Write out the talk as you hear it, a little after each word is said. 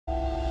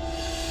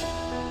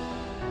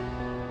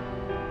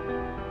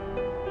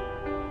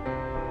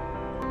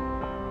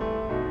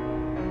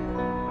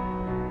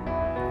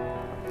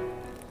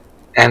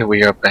And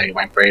we are back,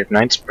 my brave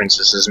knights,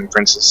 princesses, and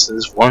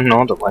princesses. One and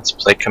all to Let's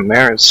Play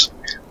Chimeras.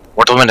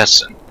 Mortal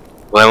medicine.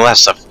 When we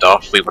last left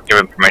off, we were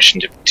given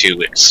permission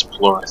to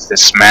explore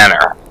this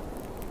manor.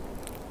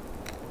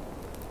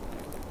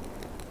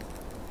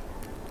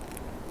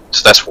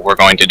 So that's what we're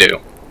going to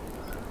do.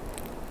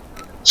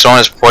 Someone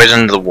has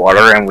poisoned the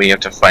water, and we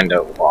have to find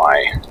out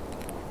why.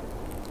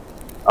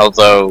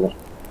 Although,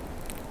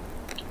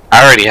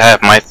 I already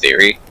have my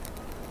theory.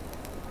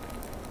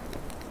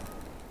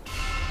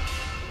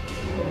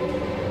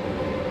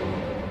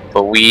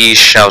 But we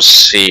shall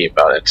see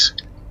about it.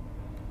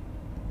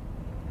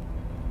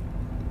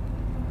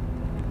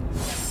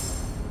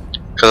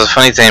 Because the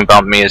funny thing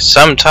about me is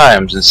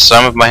sometimes in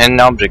some of my hidden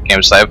object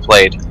games that I've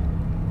played,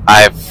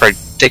 I've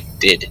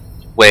predicted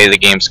the way the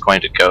game's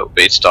going to go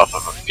based off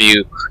of a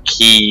few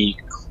key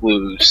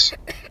clues.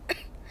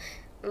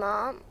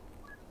 Mom?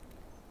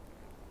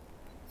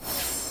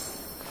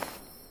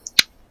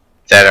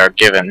 That are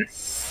given.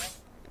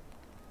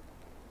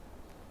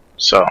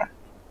 So.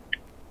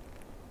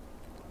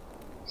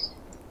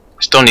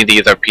 Still need the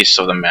other piece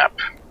of the map.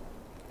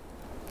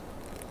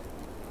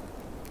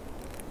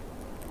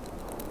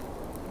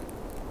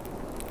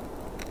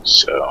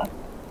 So,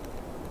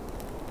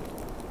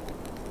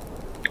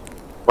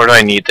 where do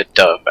I need the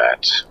dove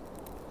at?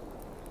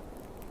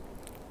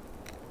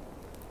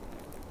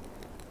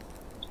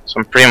 So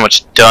I'm pretty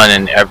much done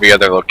in every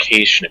other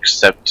location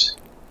except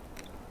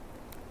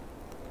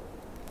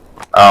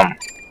oh,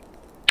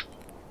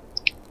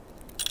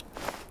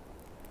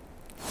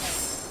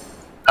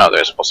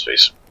 there's a pulse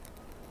space.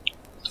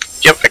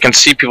 Yep, I can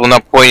see people now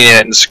pointing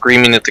at it and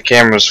screaming at the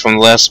cameras from the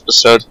last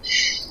episode.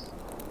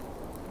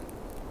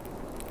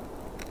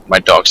 My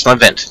dog's in the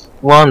vent.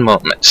 One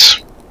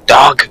moment.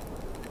 Dog!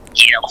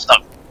 Chill,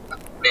 stop.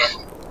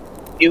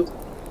 You.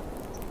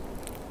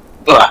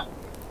 Ugh.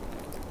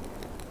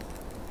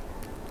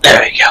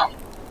 There we go.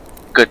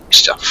 Good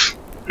stuff.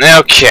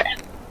 Okay.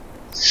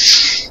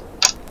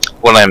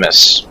 What did I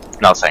miss?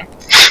 Nothing.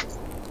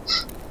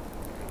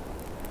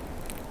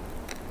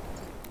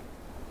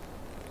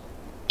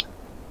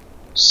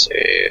 So,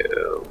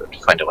 we have to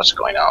find out what's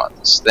going on with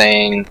this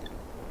thing.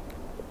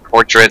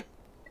 Portrait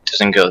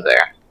doesn't go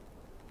there.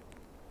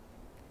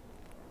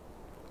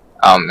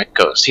 It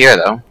goes here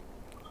though.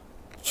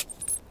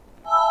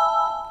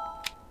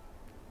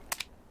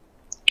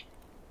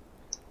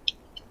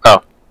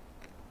 Oh.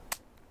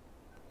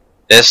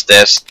 This.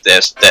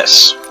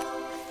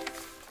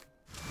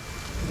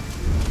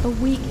 A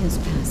week has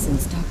passed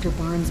since Dr.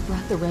 Barnes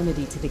brought the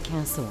remedy to the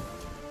castle.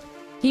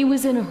 He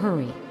was in a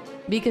hurry,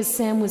 because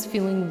Sam was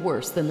feeling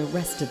worse than the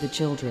rest of the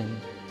children.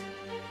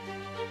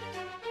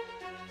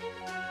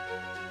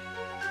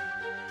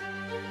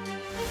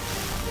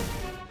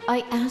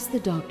 I asked the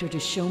doctor to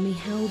show me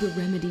how the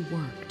remedy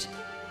worked.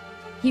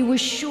 He was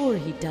sure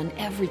he'd done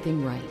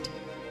everything right,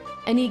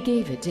 and he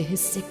gave it to his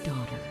sick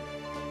daughter.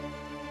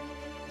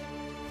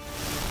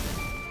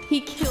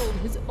 He killed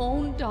his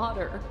own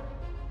daughter,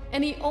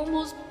 and he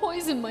almost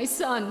poisoned my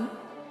son.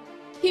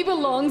 He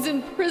belongs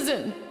in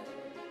prison.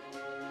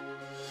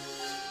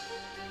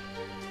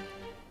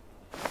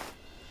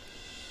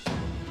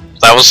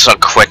 That was a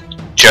quick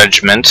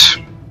judgment.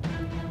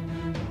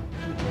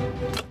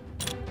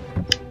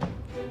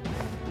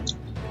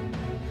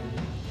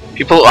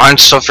 People aren't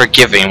so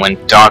forgiving when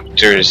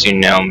doctors, you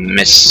know,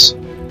 misdiagnose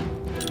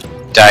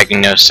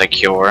a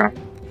cure.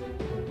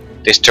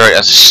 They start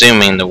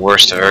assuming the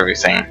worst of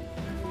everything.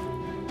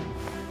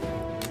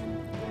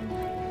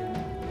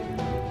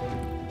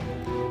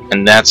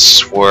 And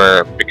that's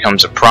where it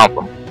becomes a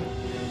problem.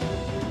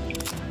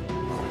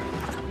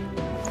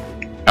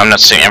 I'm not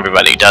saying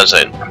everybody does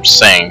it, I'm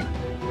saying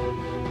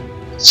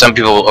some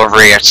people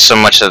overreact so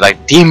much that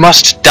like, he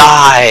must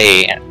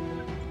die!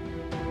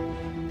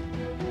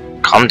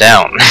 Calm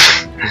down.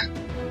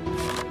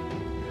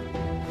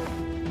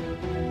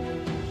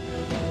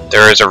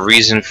 There is a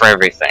reason for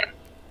everything.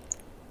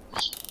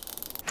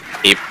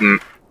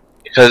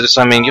 Because,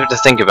 I mean, you have to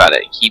think about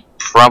it. He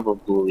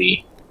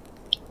probably...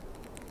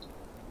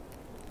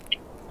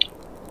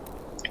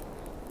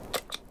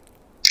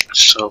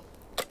 So...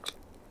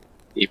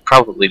 He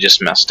probably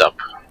just messed up.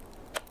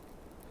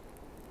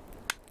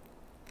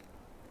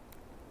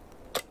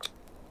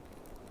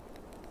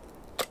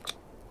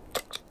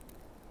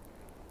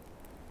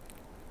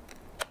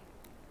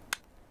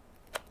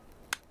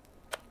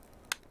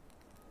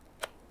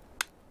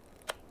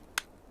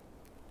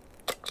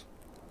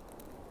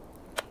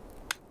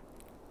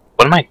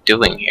 What am I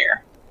doing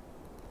here?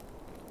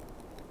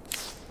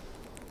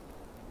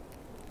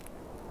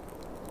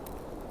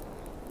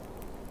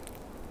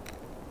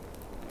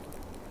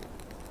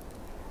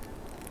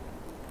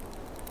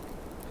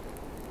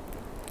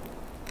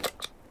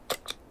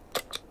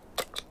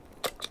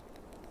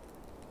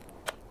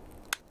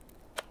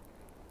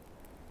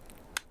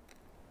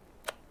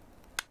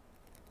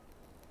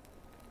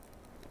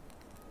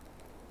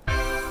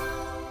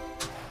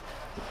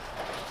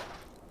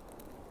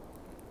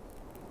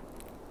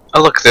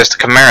 Oh look, there's the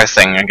Chimera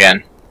thing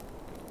again.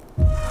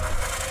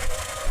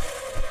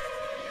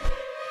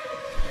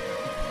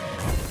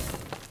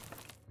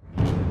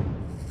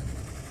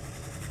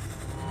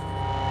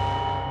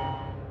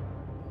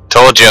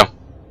 Told you.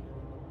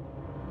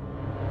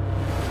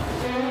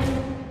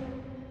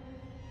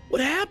 What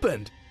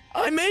happened?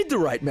 I made the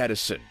right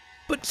medicine,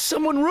 but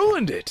someone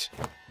ruined it.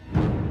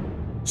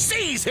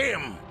 Seize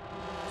him!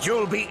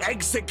 You'll be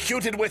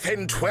executed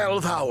within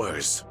 12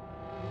 hours.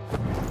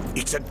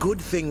 It's a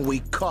good thing we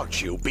caught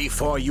you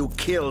before you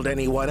killed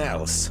anyone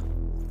else.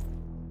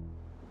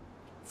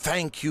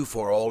 Thank you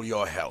for all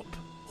your help.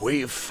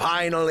 We've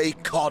finally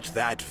caught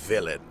that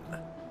villain.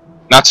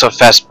 Not so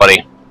fast,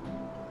 buddy.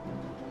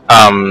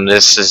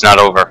 This is not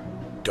over.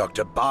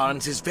 Dr.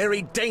 Barnes is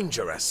very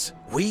dangerous.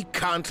 We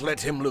can't let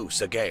him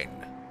loose again.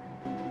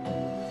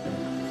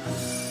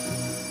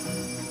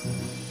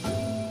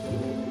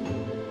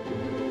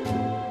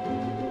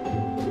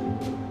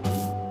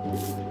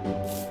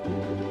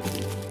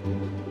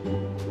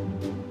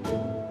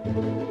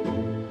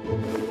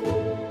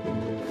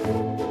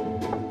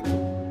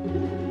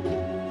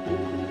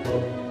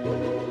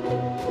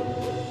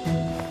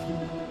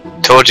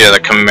 Told you the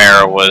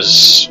Chimera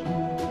was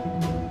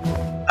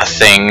a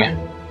thing.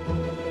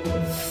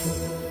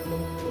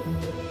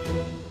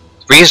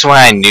 The reason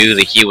why I knew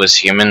that he was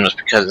human was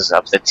because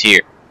of the tear.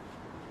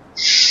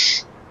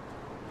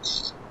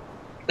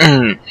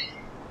 It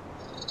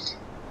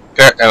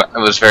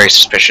was very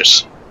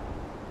suspicious.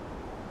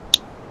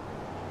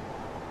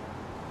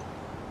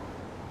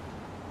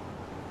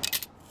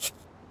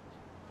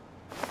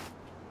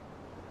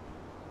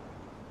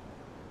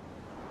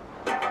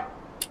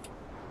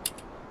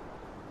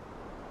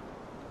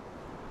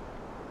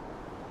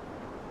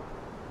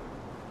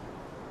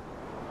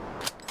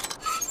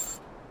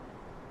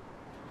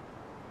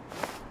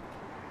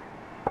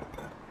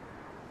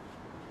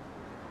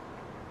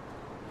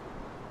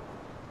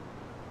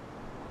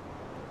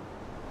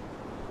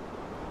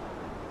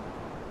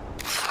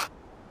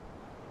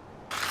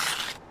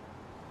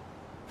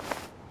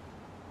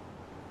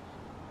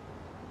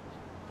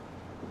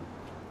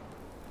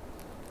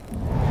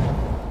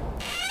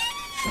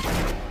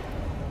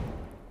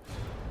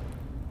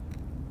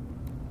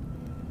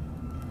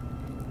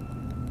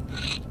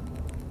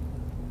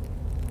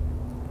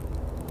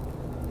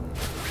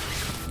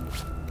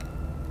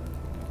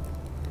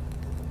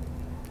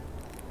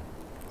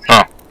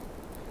 Huh.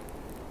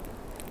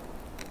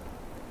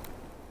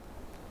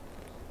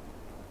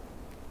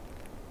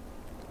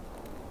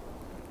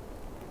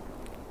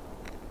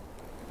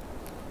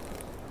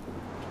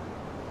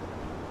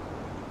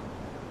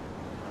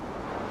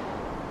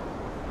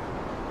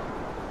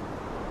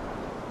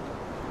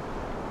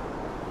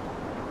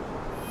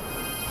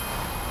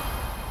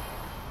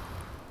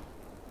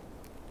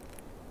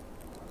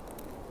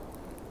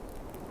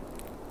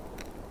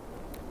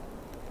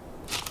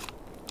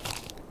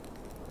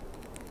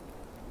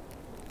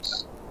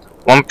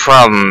 One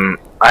problem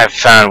I've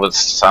found with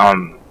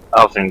some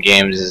Elfen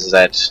games is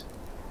that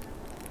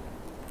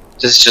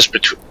this is just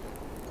between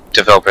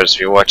developers.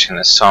 If you're watching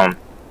this,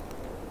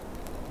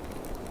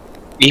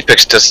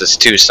 Epix does this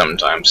too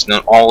sometimes.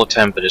 Not all the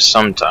time, but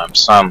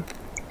sometimes.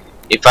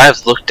 If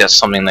I've looked at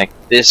something like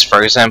this,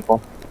 for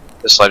example,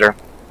 this letter,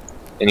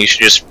 then you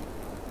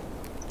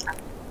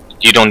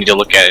don't need to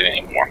look at it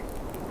anymore.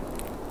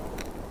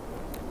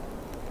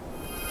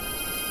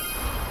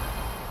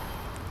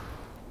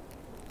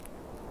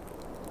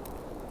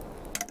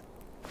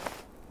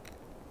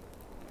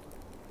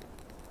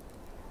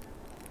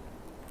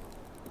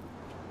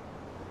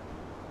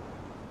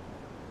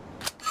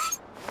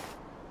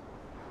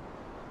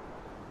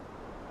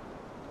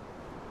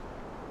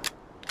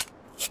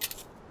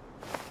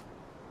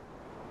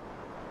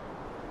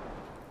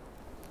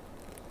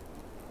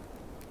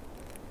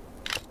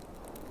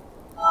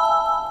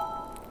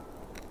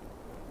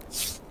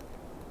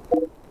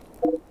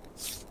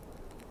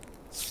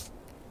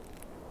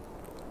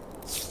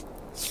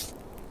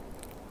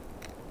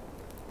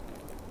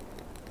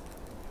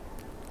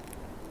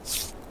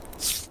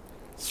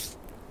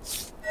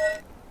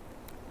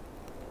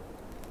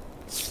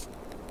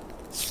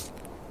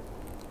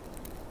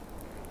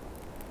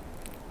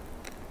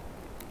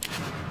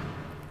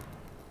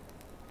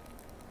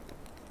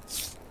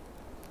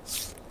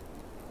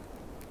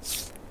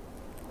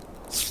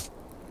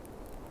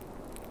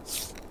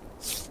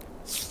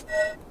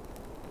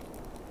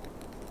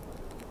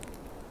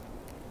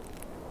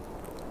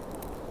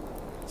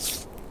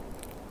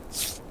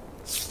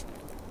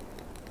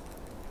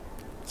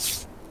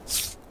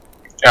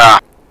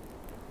 Ah.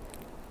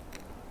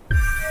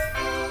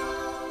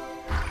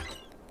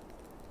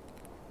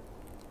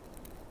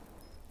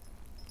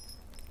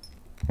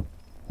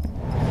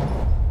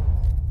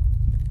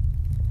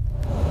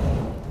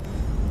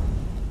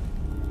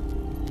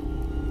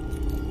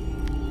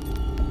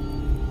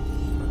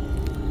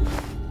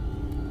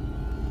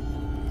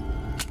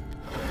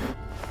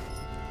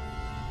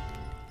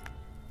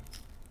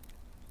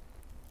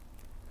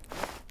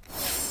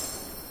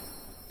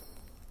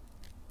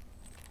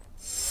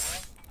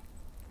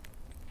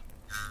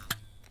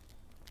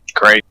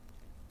 Great.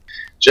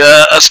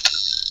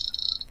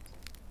 Just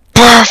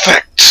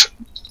perfect.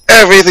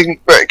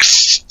 Everything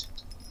breaks.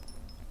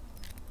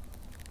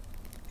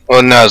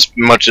 Well, not as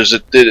much as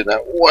it did in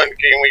that one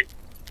game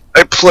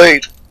I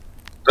played.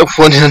 The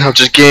one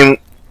just game,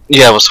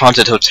 yeah, it was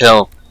Haunted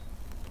Hotel.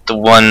 The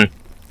one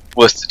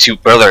with the two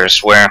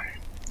brothers where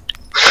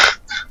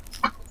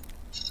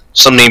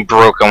something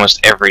broke almost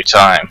every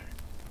time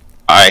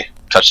I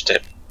touched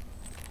it.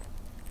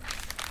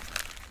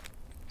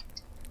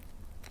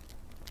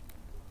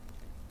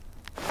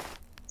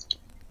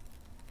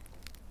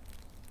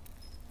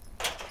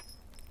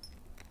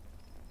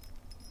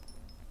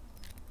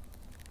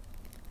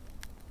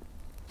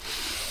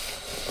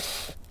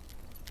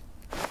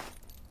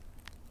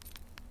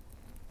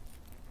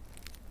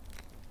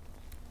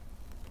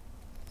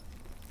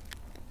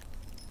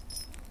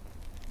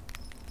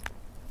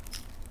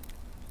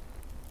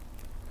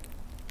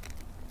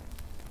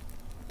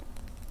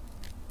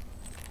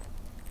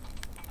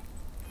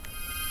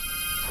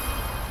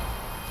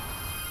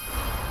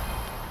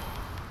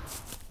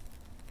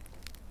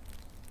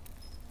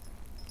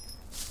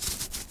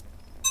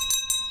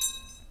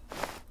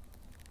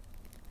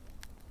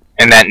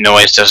 And that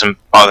noise doesn't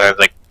bother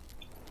the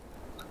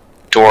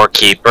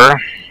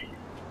doorkeeper.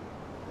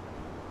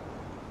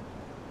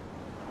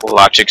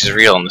 Logic is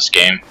real in this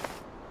game.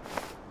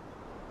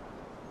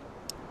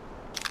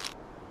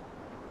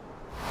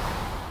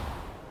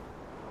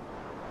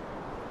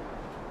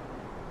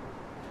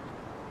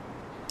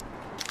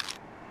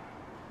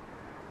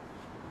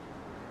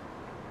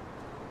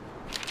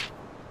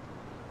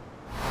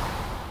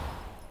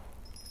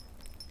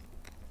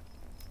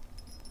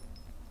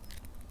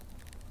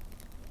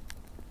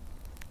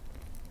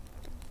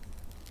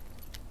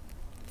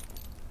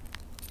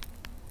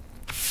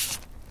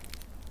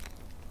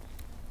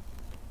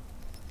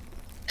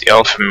 The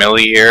old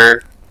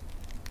familiar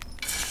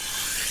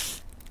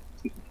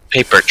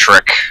paper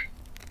trick.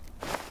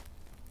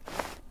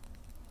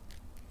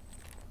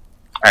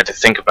 I had to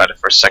think about it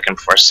for a second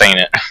before saying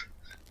it.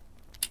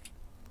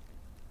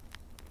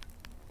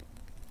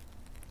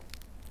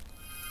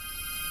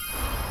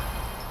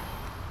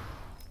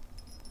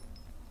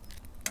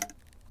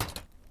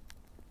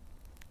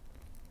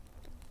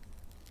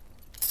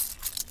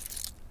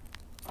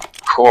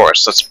 Of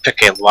course, let's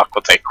pick a lock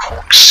with a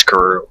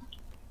corkscrew.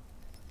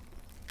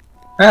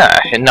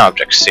 Ah, hidden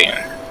object scene.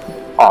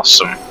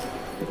 Awesome.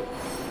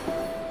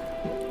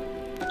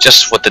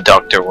 Just what the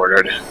doctor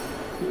ordered.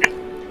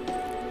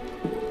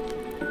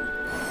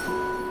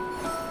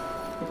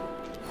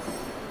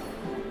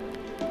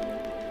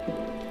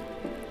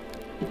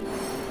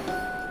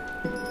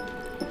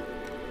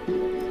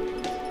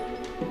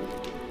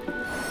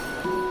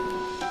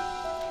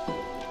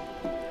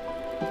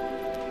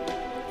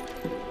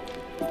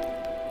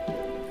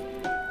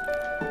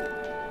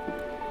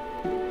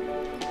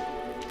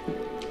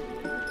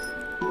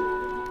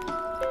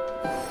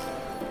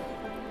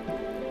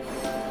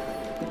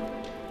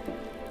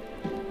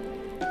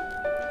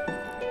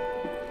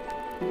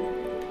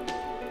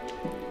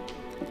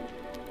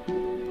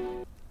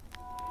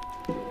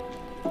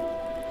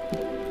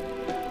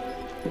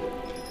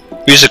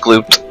 Music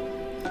looped.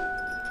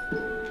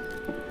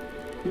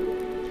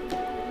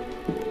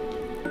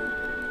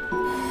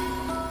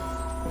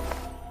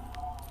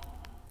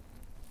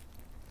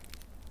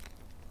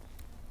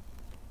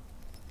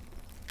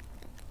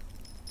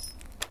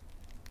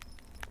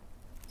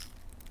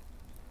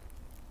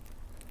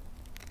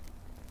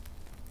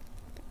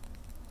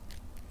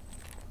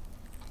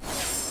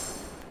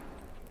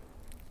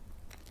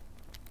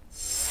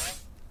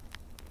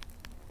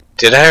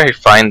 Did I already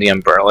find the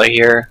umbrella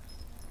here?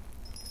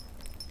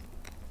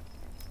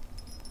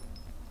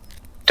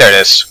 There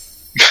it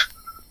is.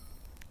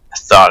 I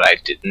thought I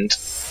didn't.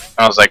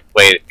 I was like,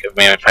 wait,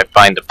 maybe if I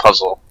find the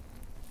puzzle,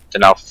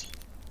 then I'll...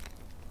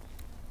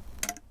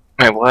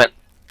 Wait, what?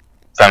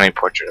 Family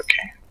portrait,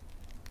 okay.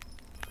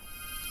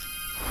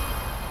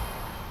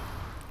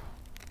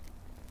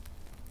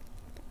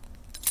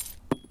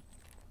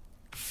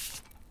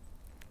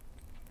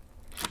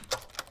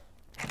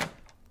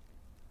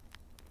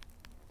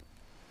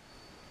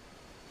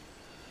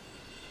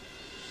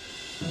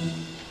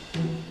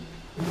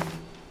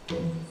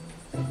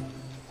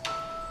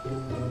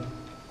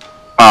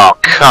 Oh,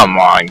 come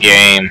on,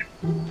 game.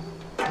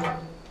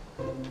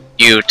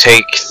 You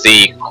take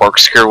the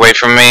corkscrew away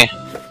from me?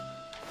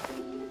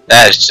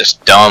 That is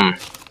just dumb.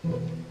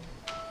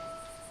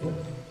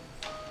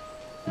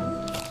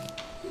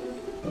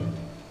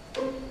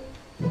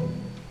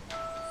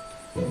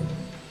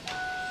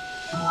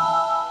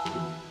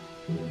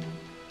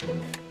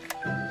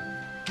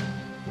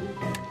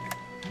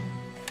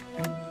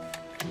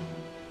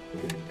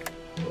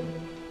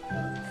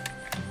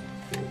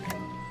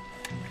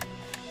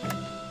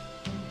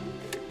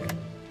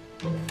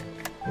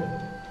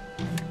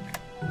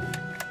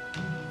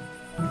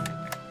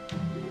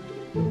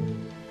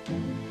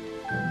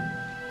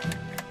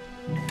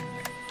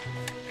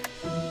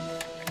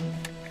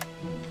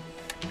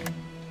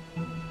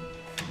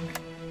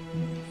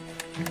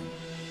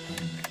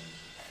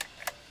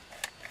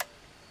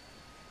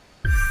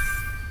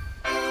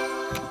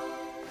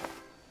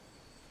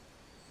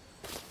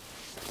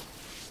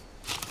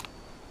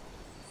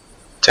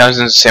 Sam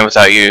isn't the same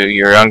without you.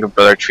 Your younger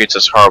brother treats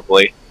us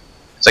horribly.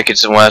 It's like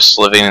it's one of us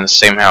living in the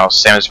same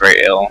house. Sam is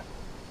very ill.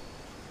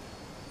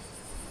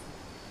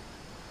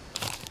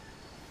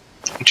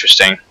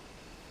 Interesting.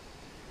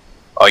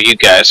 Oh, you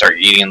guys are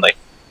eating like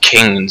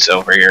kings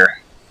over here.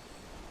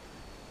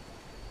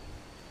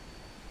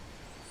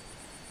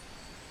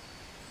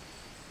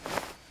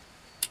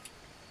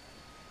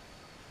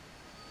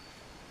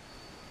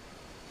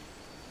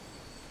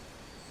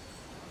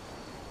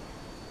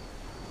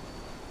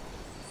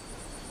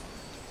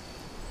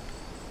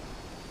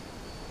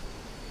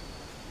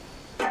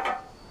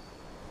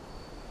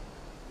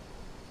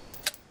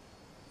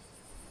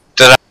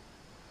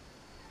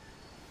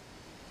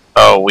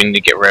 Oh, we need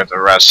to get rid of the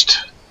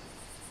rest.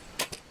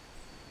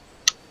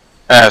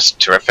 That's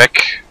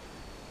terrific.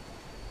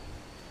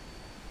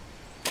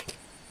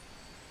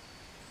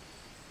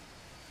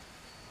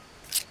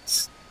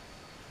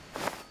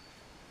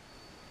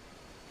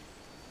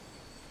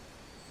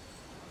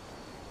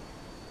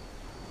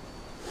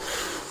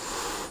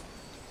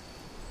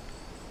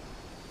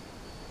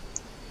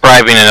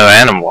 Bribing another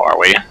animal, are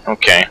we?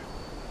 Okay.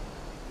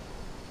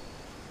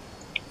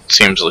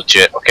 Seems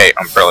legit. Okay,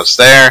 umbrella's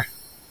there.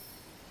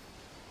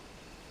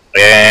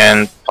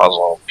 And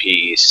puzzle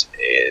piece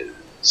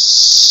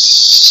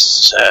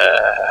is...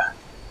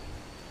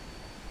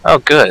 Oh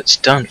good, it's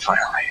done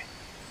finally.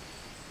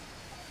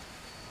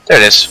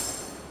 There it is.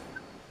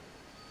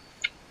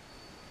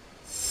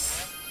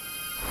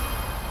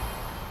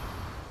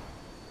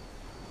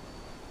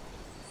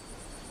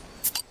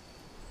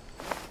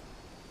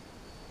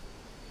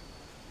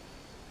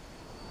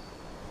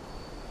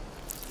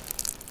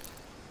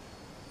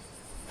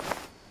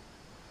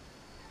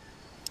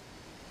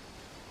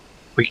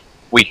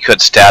 We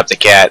could stab the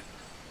cat.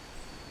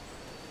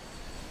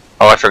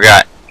 Oh, I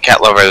forgot.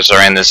 Cat lovers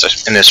are in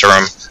this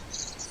room.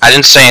 I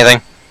didn't say anything.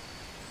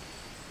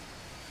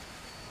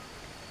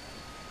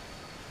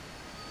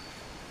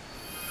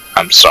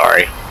 I'm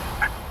sorry.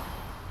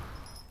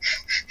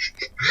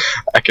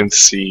 I can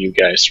see you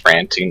guys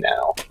ranting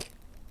now.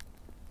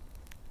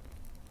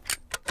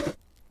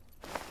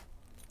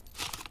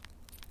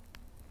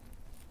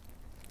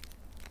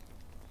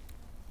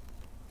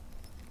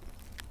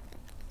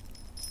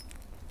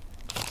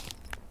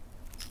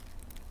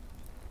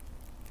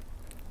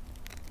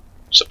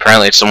 So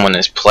apparently someone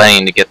is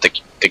planning to get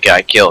the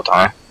guy killed,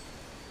 huh?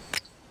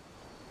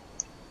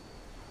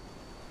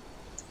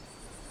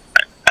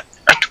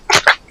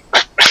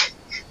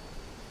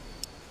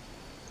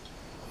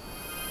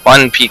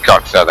 One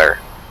peacock feather.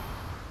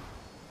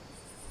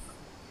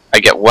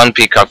 I get one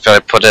peacock feather,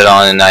 put it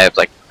on, and I have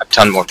like a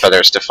ton more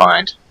feathers to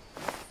find.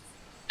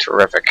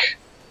 Terrific.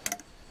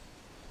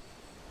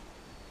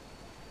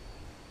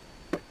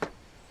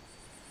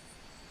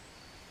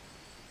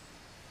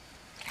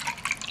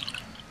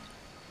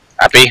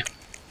 Happy?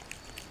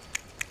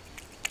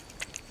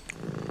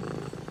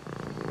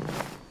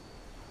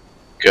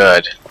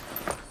 Good.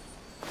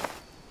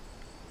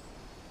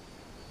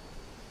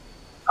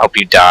 Hope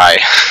you die.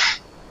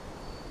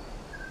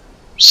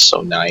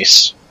 So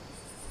nice.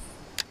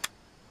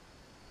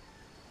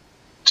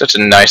 Such a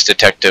nice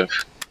detective.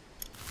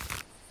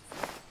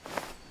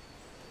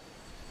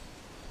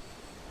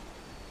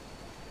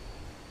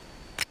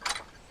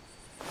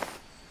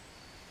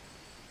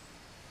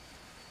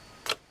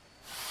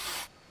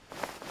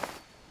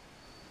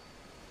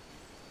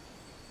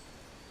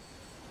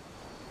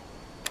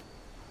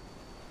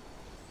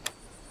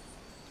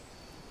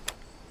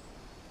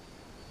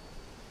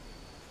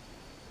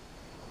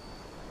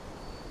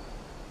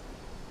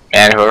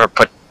 And whoever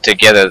put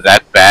together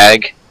that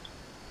bag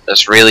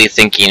is really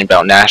thinking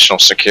about national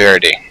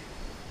security.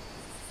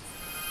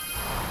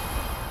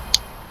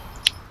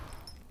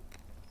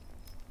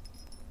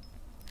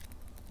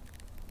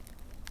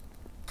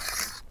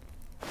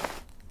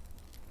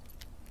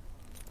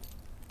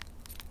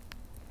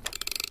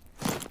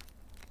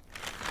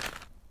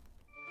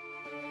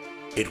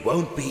 It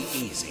won't be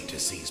easy to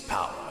seize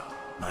power.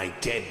 My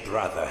dead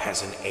brother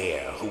has an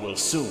heir who will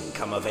soon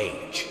come of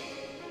age.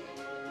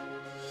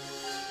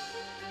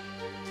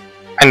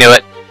 I knew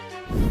it.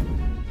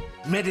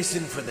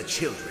 Medicine for the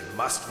children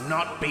must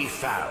not be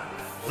found.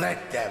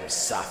 Let them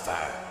suffer.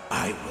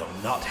 I will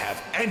not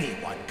have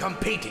anyone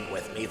competing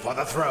with me for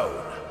the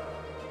throne.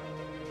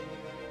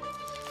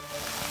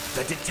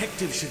 The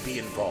detective should be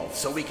involved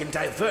so we can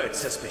divert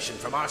suspicion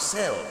from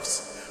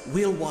ourselves.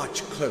 We'll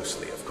watch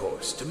closely, of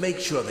course, to make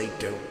sure they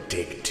don't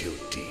dig too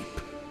deep.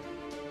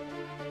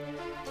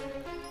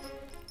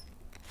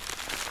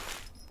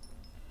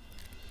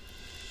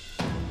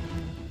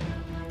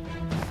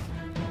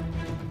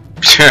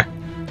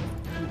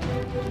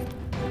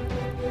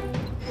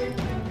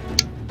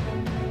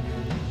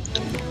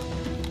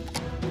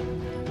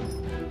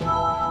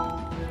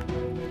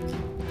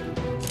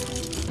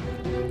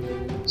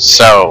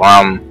 So,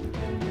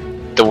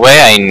 the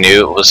way I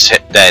knew it was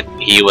that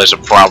he was a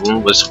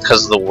problem was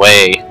because of the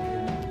way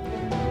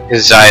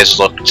his eyes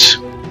looked.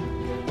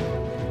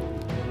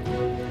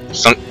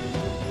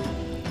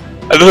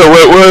 I don't know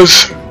what it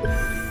was.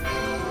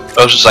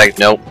 I was just like,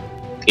 nope,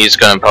 he's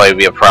gonna probably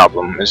be a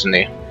problem, isn't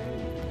he?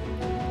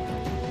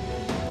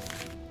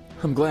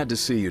 I'm glad to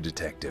see you,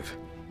 Detective.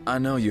 I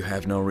know you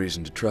have no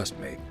reason to trust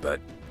me, but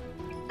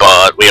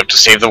We have to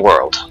save the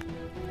world.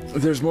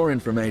 there's more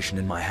information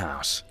in my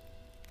house.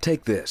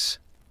 Take this.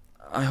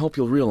 I hope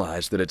you'll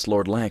realize that it's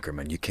Lord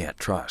Lankerman you can't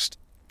trust.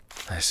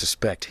 I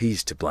suspect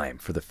he's to blame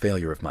for the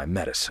failure of my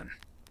medicine.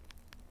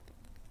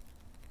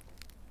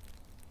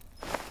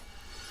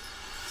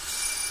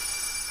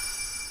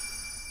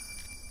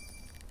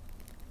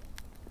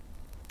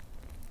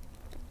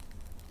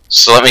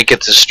 So let me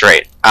get this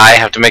straight. I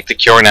have to make the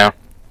cure now.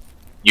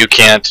 You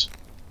can't.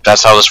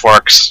 That's how this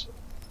works.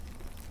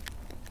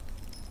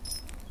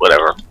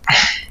 Whatever.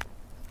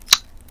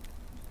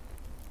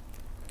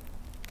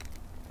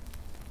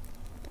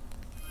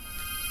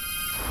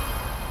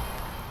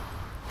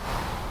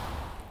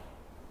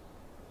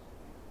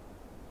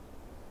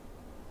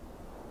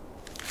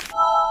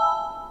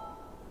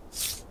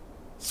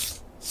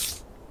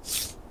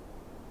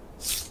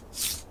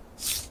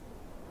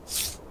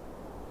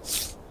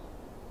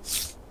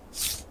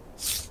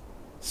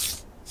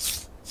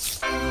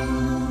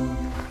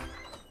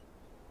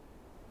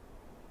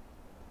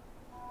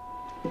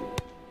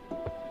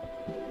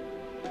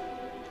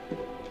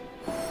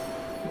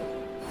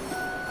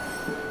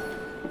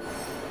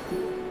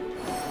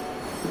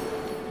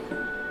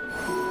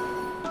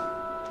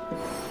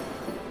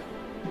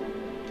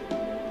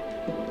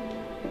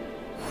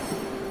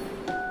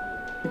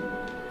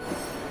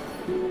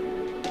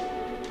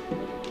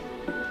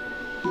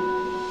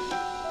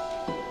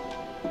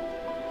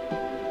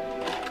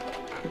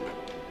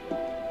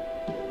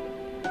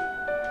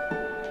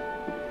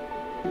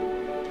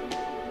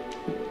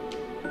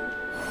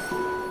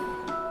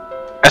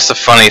 That's the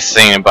funny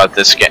thing about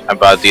this game,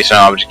 about these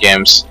object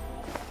games.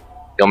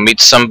 You'll meet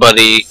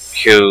somebody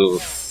who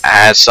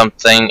has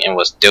something and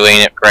was doing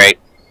it great,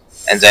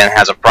 and then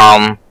has a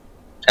problem,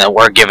 and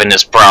we're given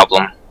this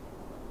problem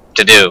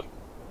to do.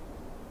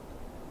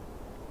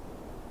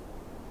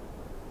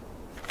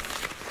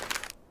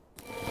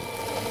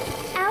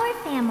 Our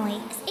family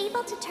is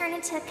able to turn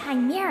into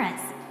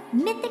chimeras,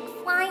 mythic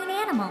flying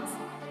animals.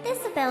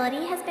 This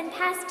ability has been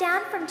passed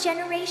down from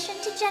generation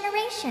to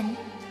generation.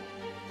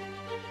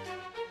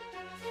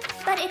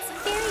 But it's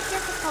very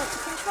difficult to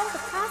control the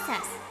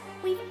process.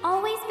 We've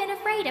always been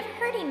afraid of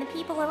hurting the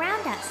people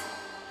around us.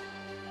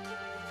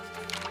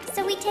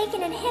 So we take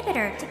an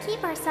inhibitor to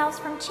keep ourselves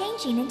from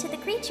changing into the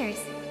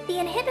creatures. The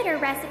inhibitor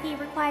recipe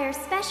requires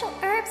special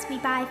herbs we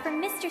buy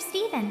from Mr.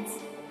 Stevens.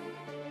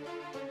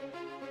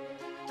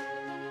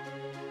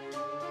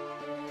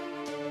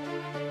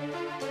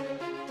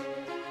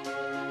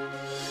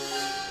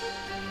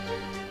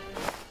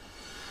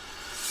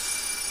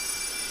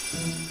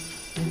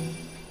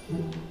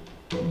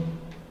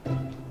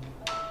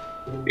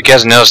 You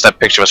guys noticed that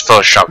picture was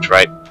photoshopped,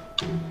 right?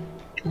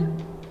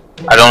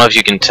 I don't know if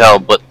you can tell,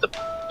 but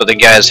the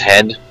guy's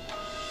head, and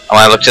when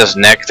I looked at his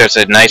neck, there's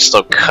a nice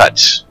little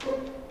cut.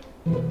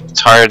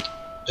 It's hard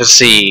to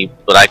see,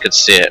 but I could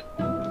see it.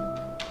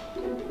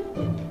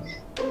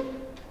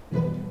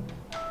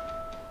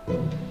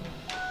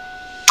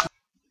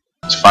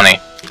 It's funny.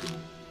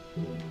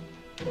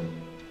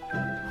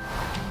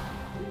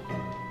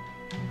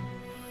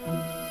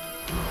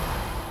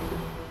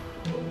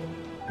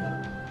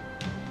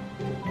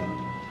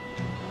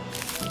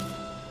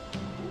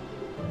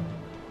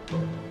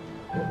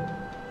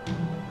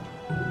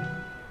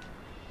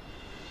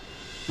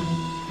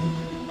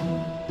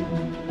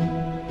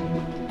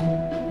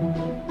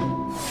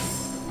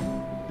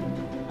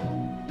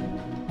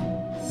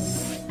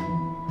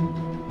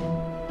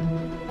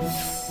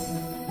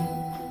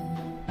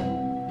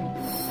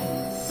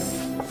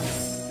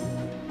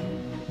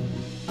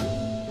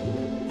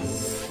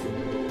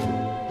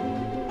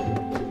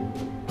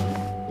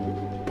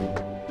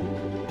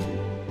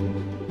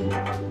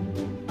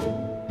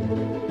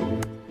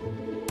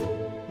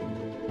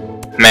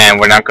 Man,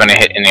 we're not going to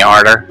hit any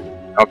harder.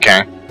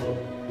 Okay.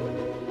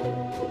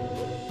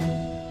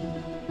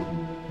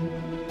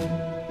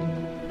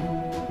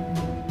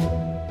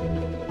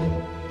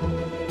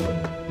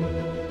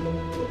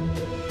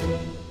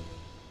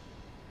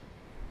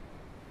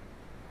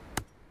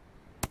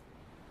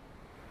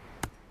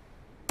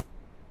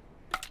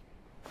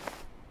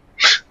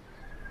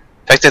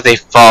 The fact that they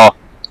fall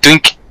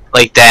doink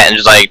like that and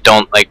just like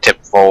don't like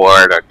tip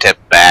forward or tip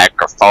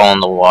back or fall in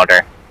the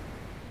water.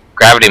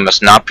 Gravity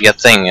must not be a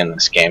thing in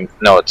this game.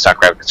 No, it's not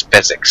gravity, it's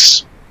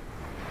physics.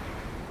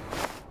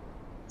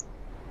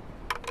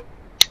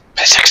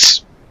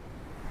 Physics.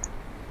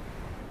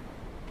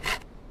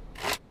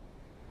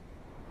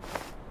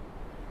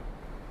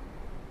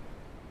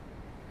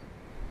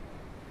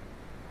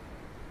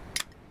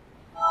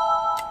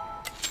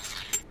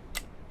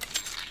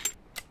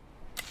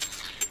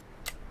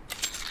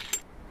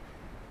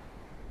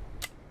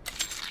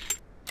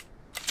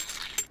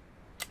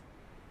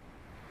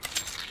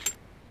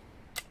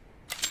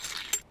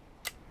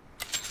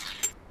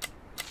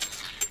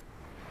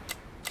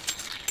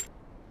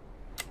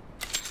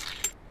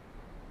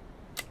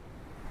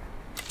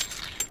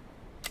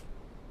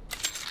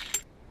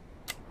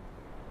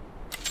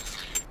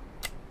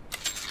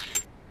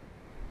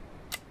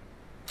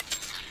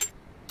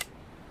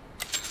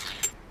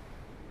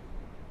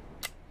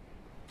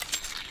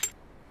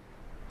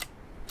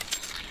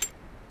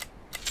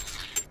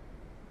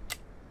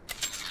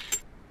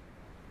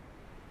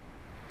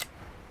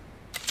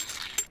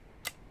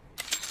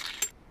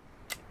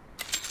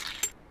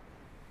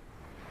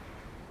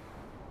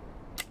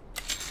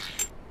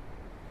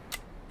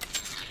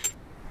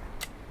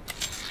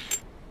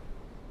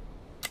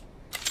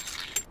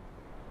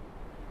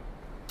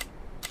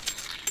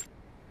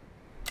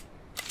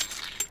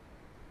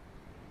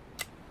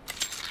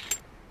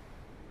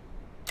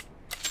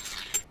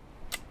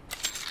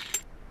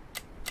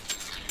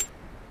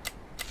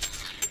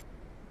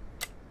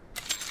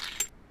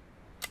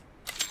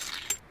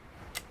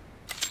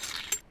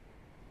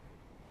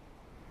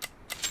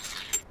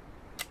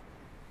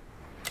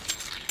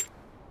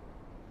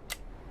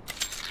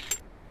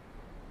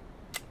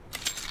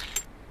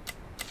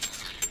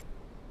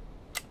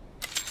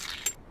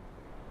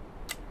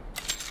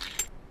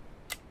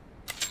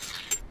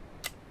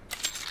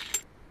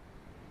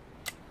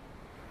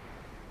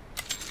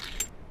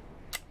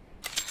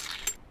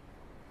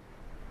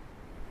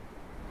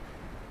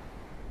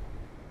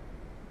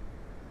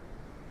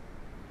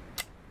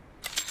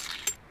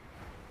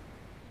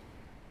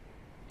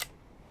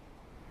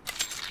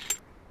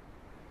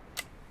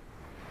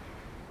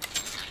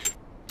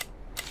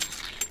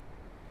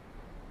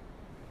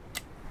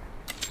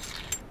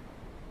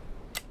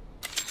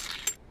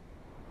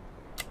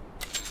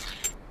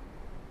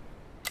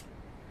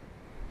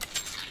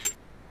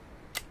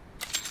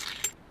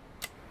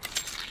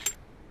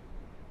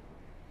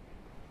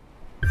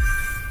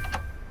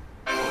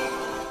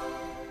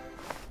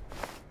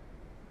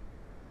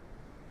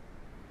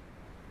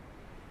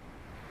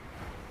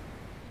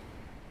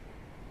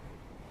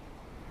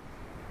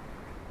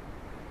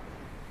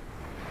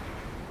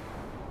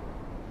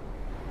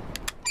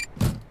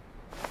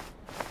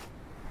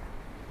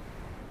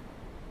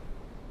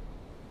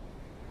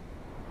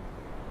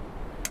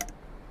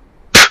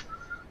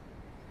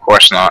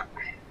 course not.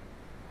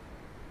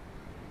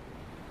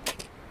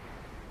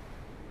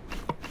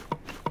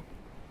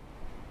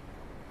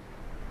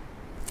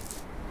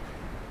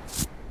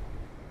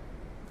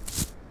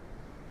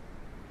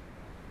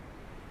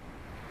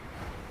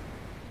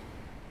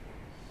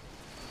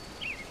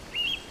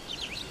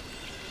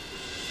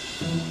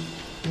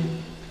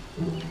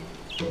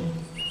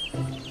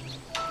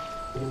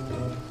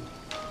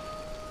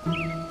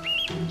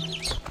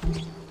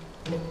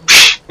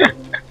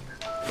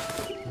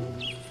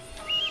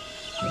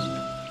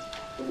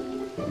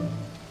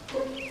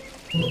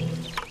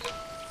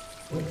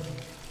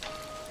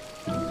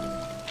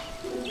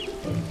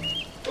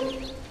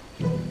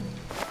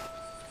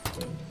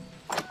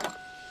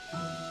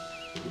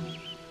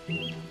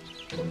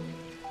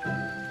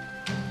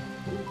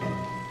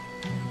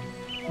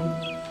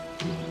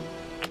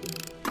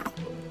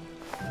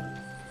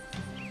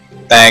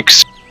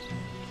 Thanks.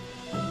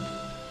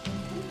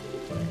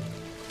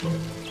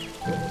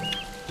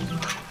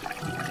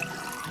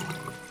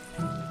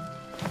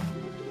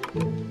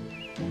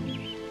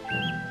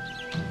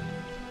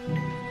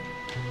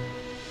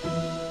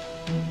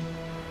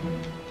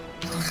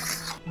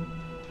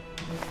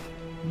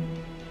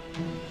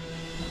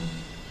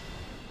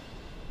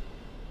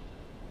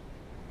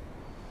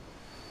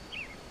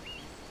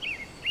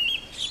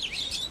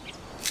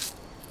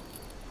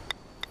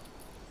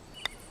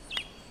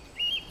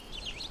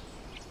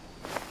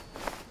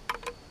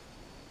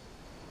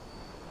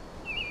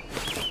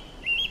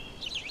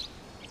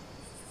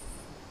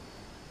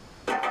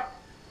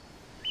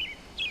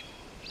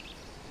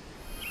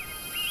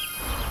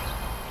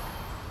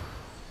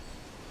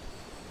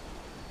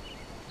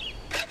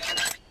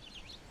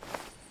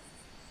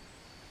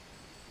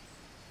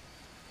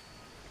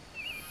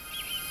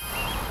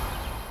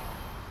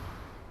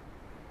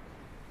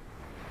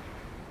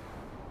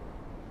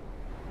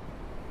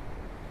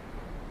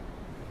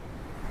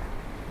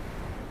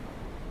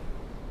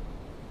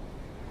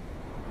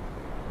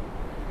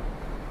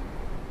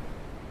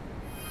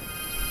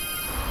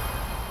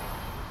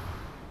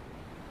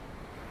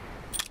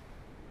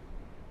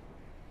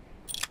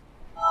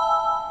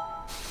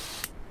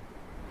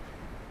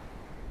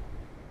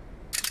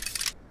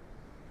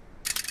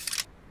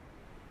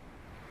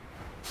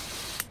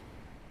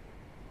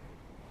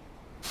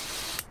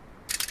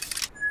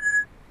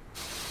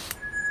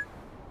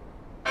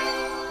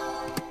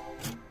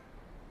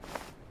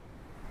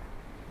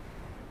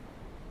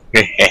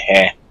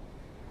 Hehehe.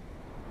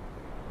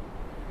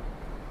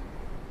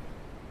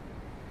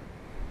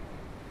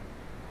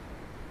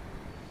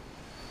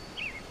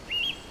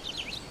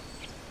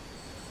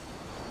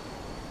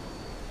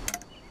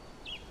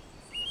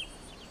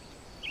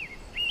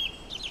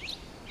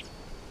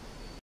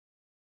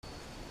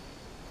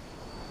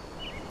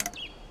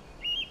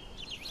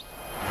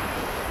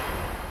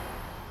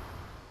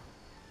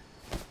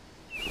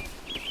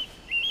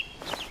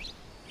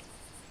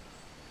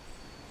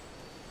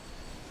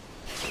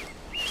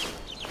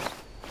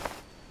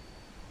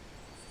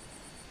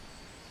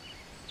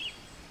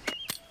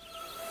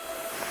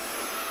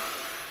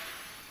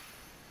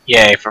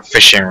 Yay for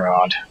fishing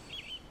rod.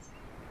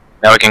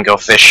 Now we can go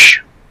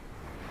fish.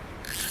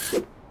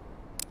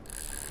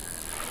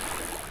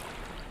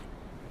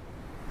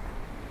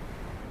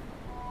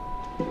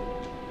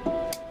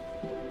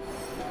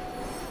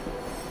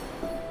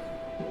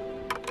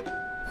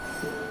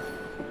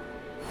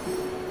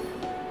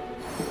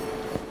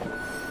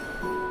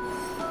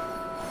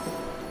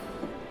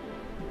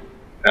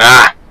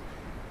 Ah!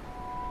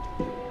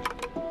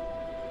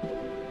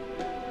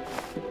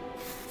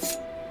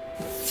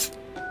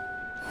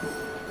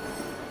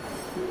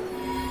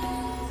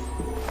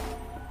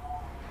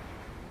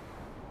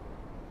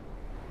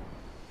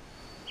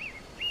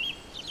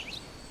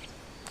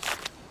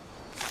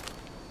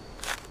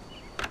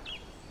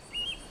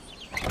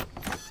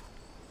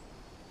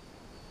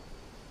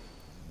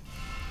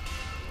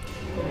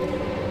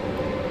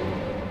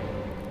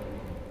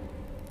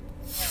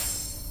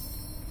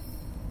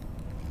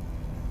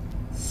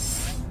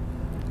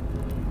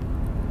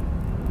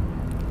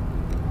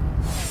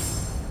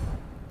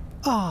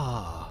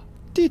 Ah,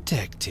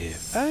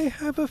 Detective, I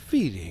have a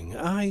feeling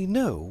I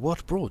know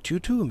what brought you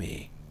to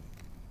me.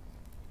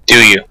 Do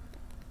you?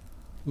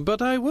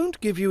 But I won't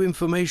give you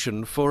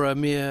information for a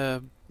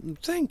mere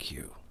thank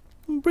you.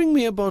 Bring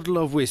me a bottle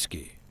of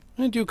whiskey,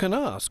 and you can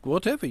ask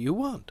whatever you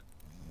want.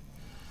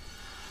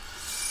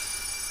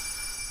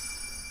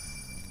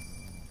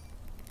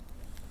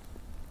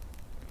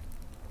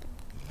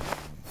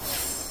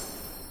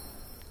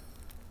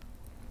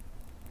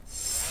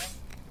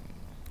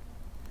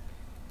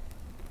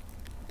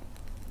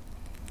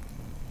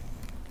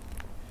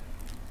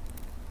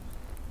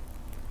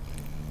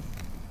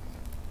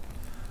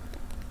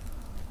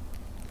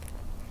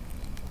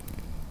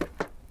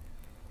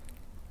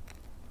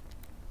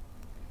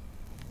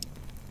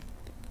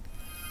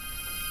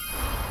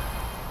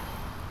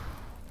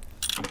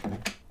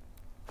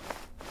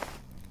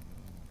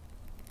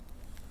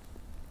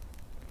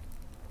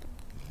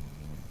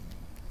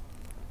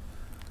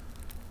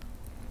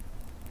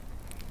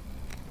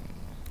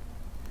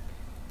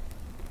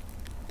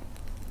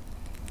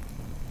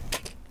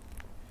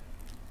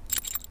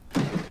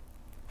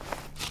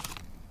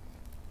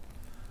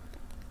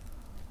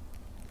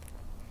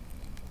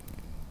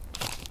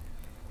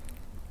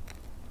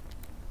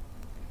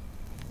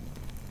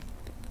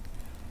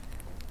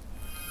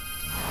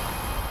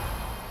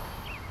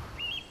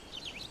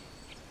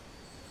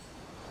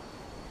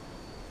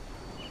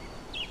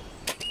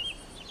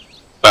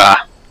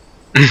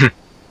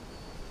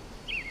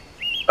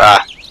 Bah.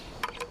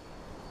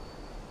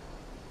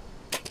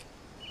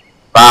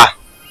 Bah.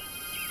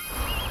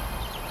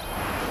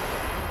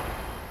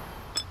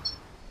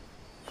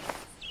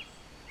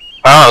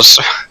 Oh,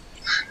 so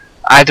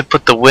I had to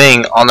put the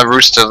wing on the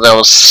rooster that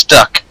was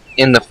stuck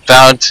in the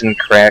fountain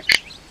crack,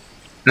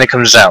 and it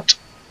comes out.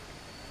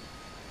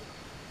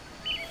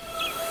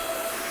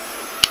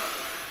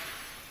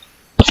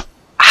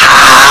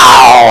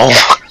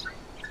 Ow!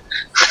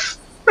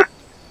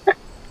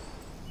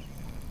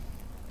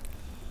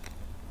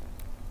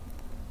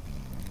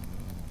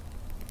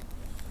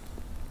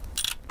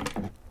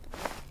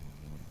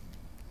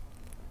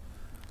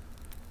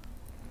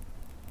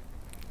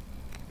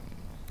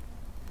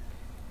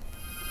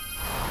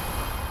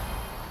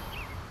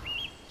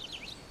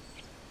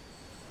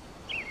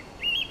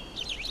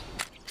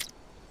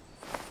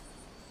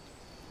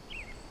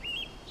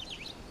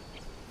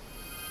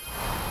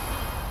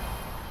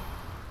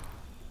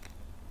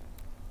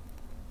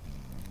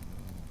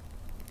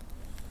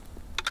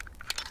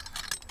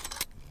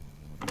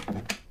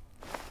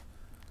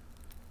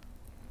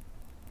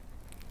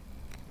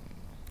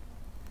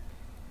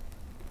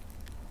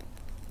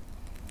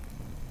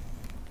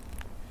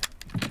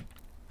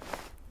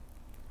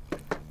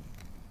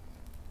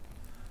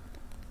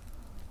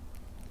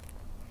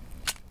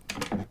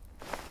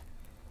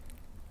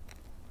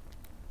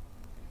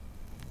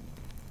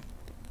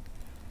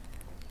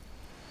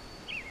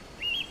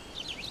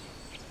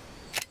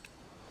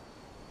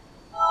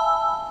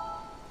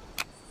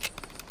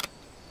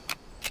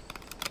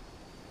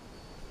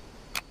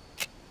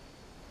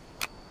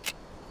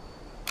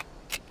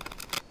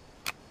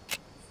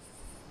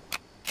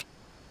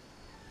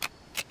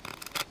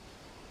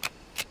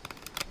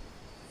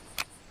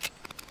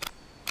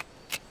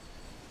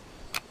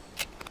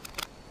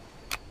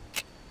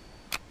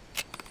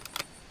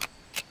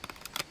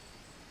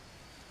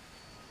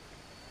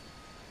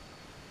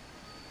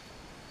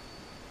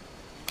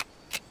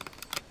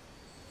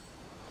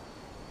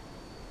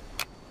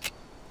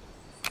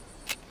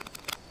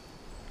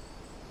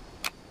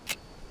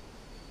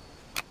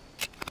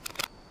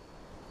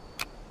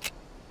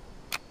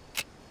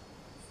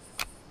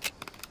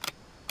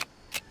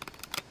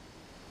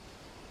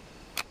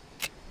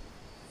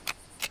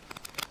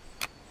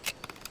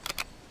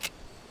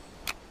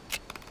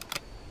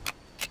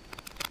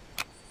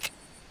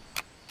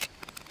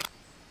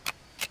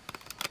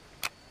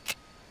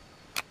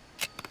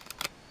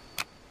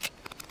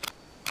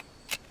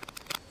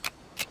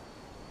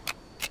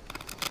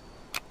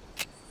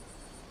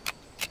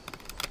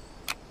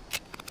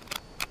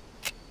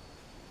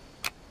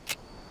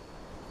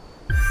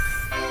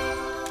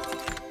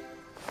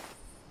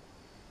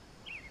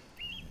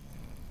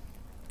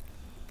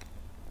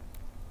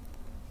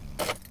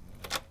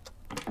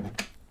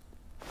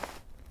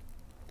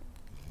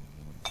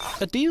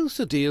 A deal's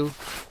a deal.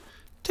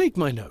 Take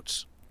my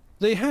notes.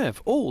 They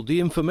have all the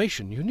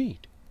information you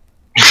need.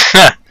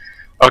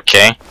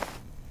 Okay.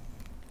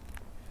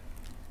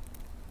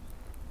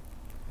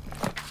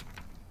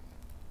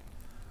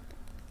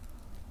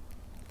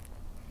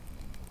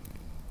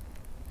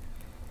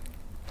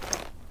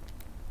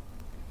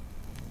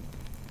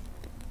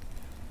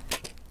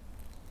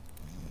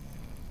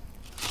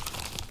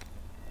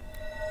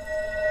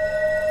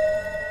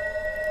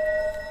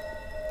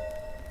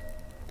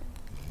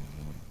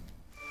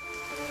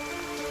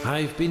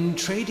 I've been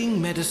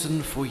trading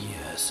medicine for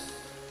years.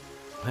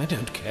 I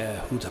don't care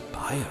who the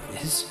buyer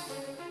is.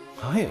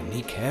 I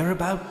only care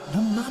about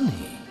the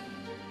money.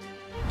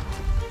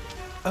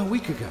 A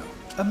week ago,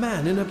 a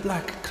man in a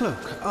black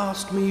cloak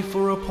asked me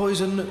for a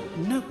poison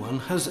no one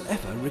has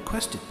ever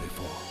requested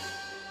before.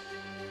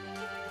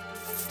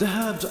 The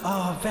herbs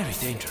are very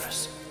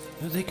dangerous.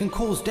 They can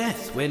cause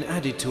death when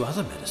added to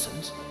other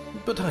medicines,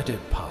 but I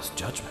don't pass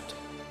judgment.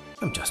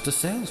 I'm just a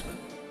salesman.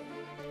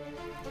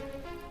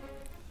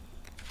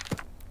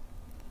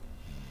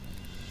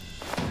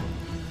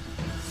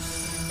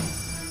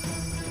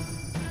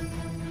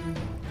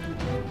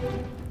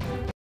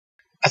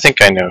 I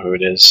think I know who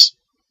it is.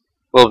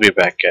 We'll be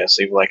back, guys.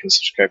 Leave a like and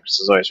subscribe because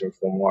there's always room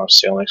for more. I'll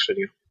see you in the next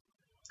video.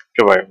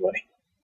 Goodbye, everybody.